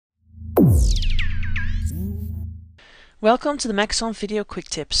Welcome to the Maxon Video Quick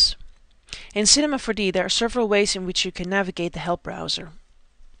Tips. In Cinema 4D there are several ways in which you can navigate the help browser.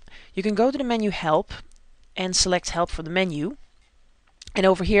 You can go to the menu Help and select Help from the menu. And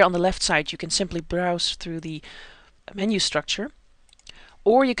over here on the left side you can simply browse through the menu structure.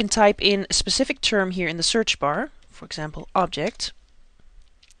 Or you can type in a specific term here in the search bar, for example object.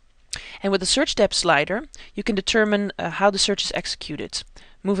 And with the search depth slider you can determine how the search is executed.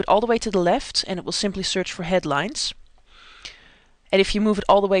 Move it all the way to the left and it will simply search for headlines. And if you move it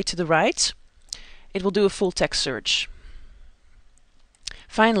all the way to the right, it will do a full text search.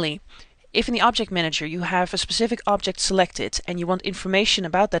 Finally, if in the object manager you have a specific object selected and you want information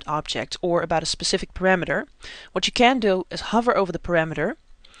about that object or about a specific parameter, what you can do is hover over the parameter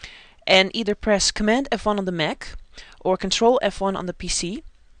and either press Command F1 on the Mac or Control F1 on the PC,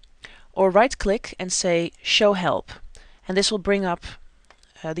 or right click and say Show Help, and this will bring up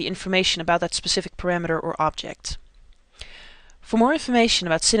the information about that specific parameter or object. For more information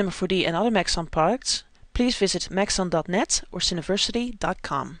about Cinema 4D and other Maxon products, please visit maxon.net or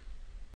cineversity.com.